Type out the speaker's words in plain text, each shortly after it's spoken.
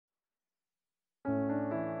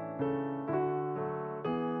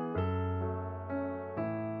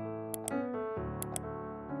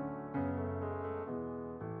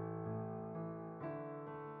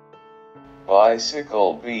bicycle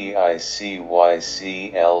bicycle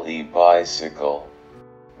bicycle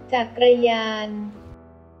จักรยาน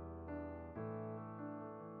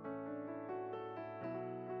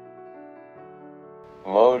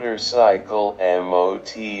motorcycle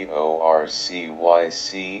motorcycle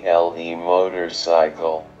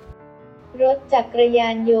motorcycle รถจักรยา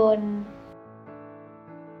นยนต์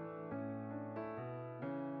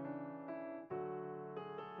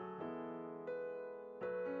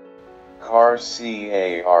car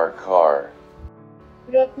car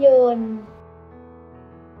รถยนต์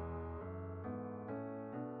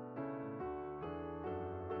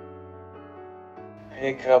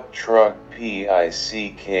pickup truck pickup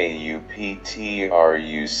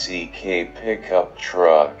pickup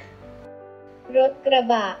truck รถกระ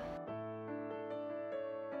บะ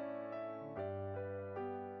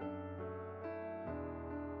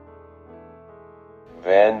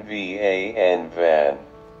van van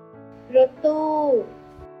รถตู้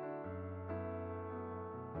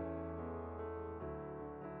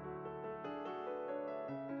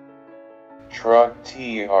truck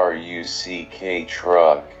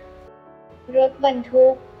truck รถบรรทุ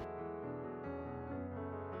ก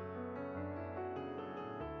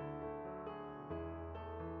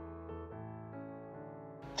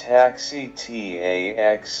taxi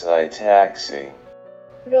taxi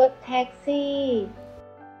รถแท็กซี่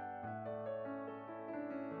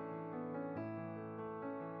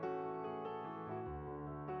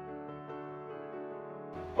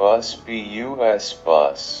bus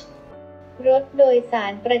bus รถโดยสา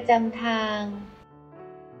รประจำทาง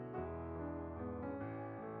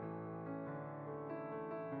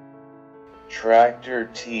tractor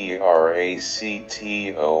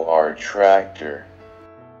tractor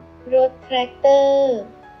รถแทรกเตอร์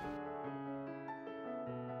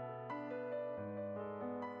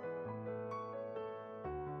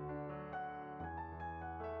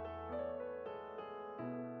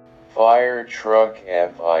fire truck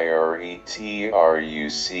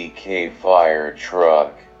fire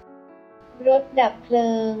truck รถดับเพ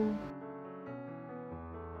ลิง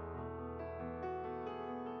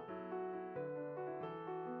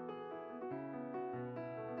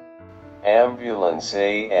ambulance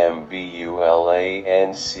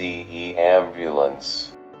ambulance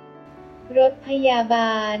รถพยาบ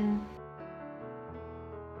าล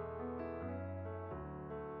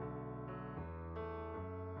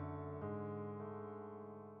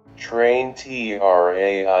train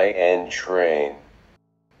train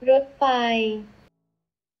รถไฟ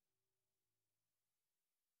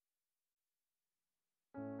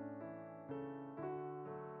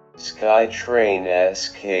Skytrain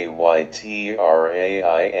SKYTRAIN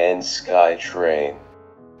Skytrain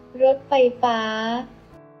รถไฟฟ้า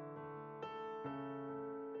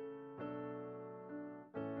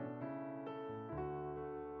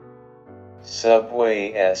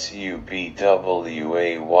Subway SUBWAY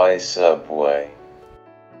Subway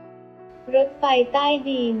รถไฟใต้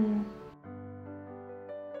ดิน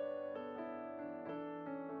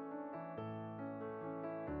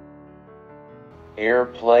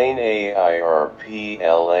Airplane AIRPLANE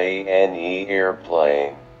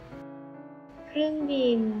Airplane เครื่องบิ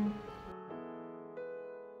น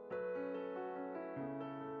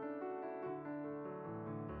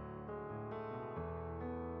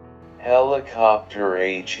Helicopter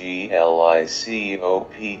HELICOPTER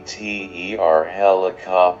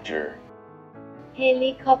Helicopter เฮ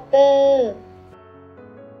ลิคอปเตอร์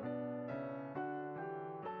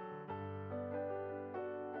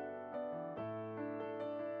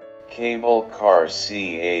Cable car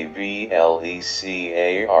CABLECAR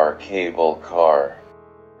Cable car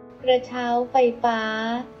กระเช้าไฟฟ้า